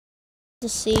to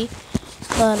see,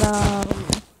 but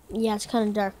yeah, it's kind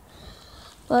of dark.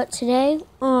 But today,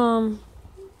 so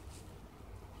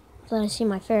I see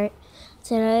my ferret.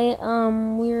 Today,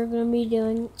 we are gonna be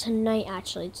doing tonight.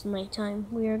 Actually, it's nighttime.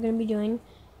 We are gonna be doing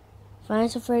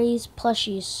Freddy's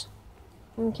plushies.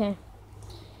 Okay.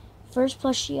 First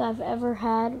plushie I've ever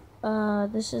had.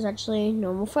 This is actually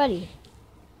normal Freddy.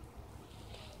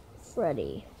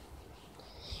 Freddy.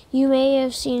 You may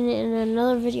have seen it in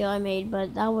another video I made,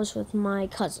 but that was with my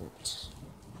cousins.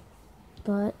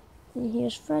 But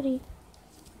here's Freddy.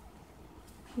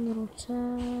 Little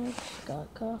tag,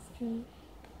 got costume.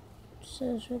 It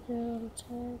says right there, little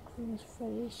tag from this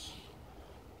Freddy's.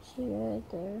 See right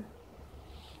there.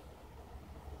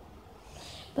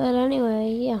 But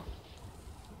anyway, yeah.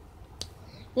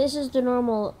 This is the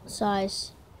normal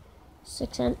size,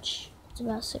 6 inch. It's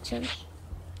about 6 inch.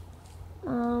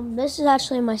 This is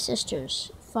actually my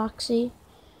sister's, Foxy.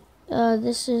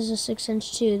 This is a 6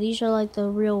 inch too. These are like the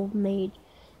real made,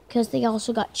 because they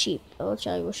also got cheap, which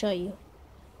I will show you.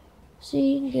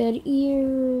 See, good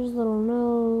ears, little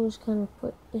nose, kind of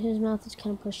put, his mouth is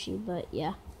kind of pushy, but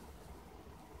yeah.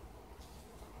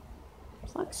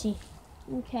 Foxy.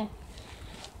 Okay.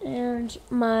 And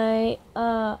my,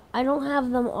 I don't have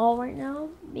them all right now,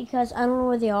 because I don't know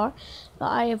where they are, but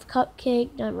I have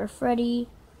Cupcake, Nightmare Freddy,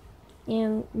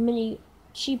 and mini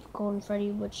cheap Golden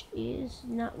Freddy, which is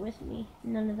not with me,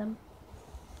 none of them.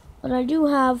 But I do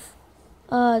have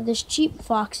this cheap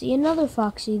Foxy, another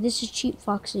Foxy. This is cheap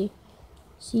Foxy.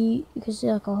 See, you can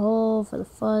see like a hole for the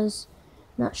fuzz,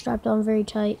 not strapped on very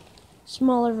tight.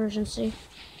 Smaller version, see?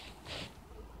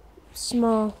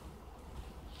 Small.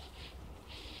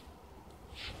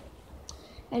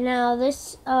 And now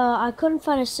this, I couldn't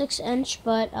find a 6 inch,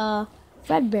 but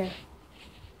Fredbear.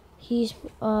 He's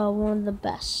one of the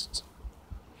best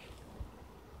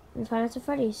in Five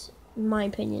Freddy's, in my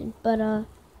opinion. But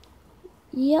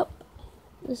yep,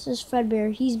 this is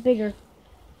Fredbear. He's bigger.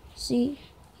 See,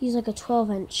 he's like a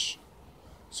 12 inch.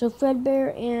 So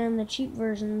Fredbear and the cheap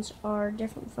versions are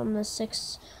different from the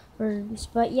 6 versions.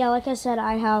 But yeah, like I said,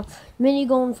 I have Mini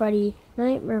Golden Freddy,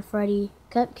 Nightmare Freddy,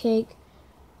 Cupcake.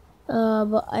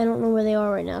 But I don't know where they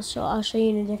are right now, so I'll show you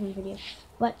in a different video.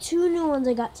 But 2 new ones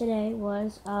I got today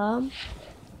was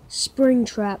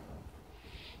Springtrap.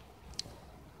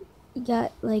 You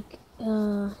got like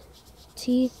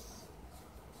teeth.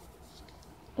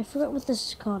 I forgot what this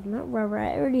is called. Not rubber.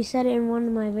 I already said it in one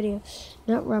of my videos.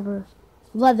 Not rubber.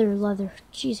 Leather.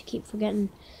 Jeez, I keep forgetting.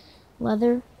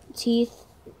 Leather, teeth.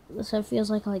 So it feels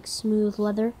like smooth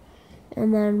leather.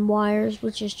 And then wires,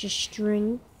 which is just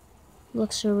string.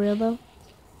 Looks so real though.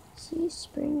 See,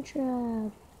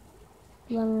 Springtrap.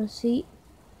 Lemon seat.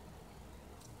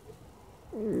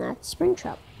 And that's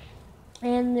Springtrap.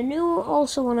 And the new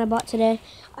also one I bought today,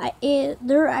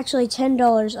 they're actually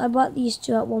 $10. I bought these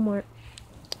 2 at Walmart.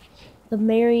 The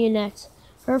Marionette.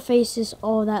 Her face is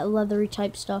all that leathery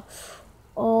type stuff.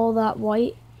 All that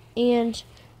white. And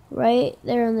right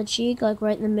there on the cheek, like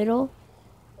right in the middle,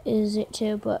 is it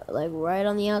too. But like right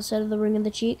on the outside of the ring of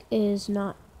the cheek is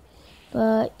not.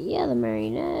 But yeah, the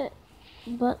Marionette.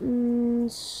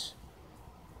 Buttons.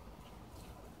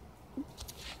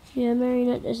 Yeah,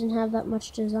 Marionette doesn't have that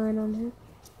much design on her.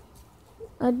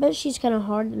 I bet she's kind of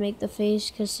hard to make the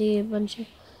face, because see a bunch of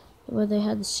where they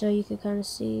had the show, you could kind of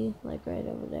see like right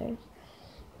over there.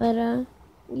 But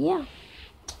yeah,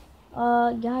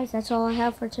 guys, that's all I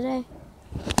have for today.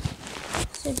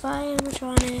 Say bye,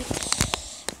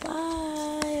 animatronics.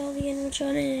 Bye, all the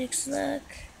animatronics. Look,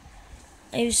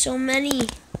 I have so many.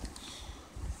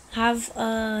 I have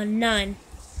 9.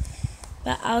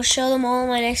 But I'll show them all in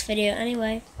my next video.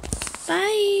 Anyway,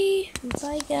 bye.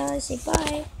 Bye, guys. Say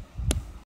bye.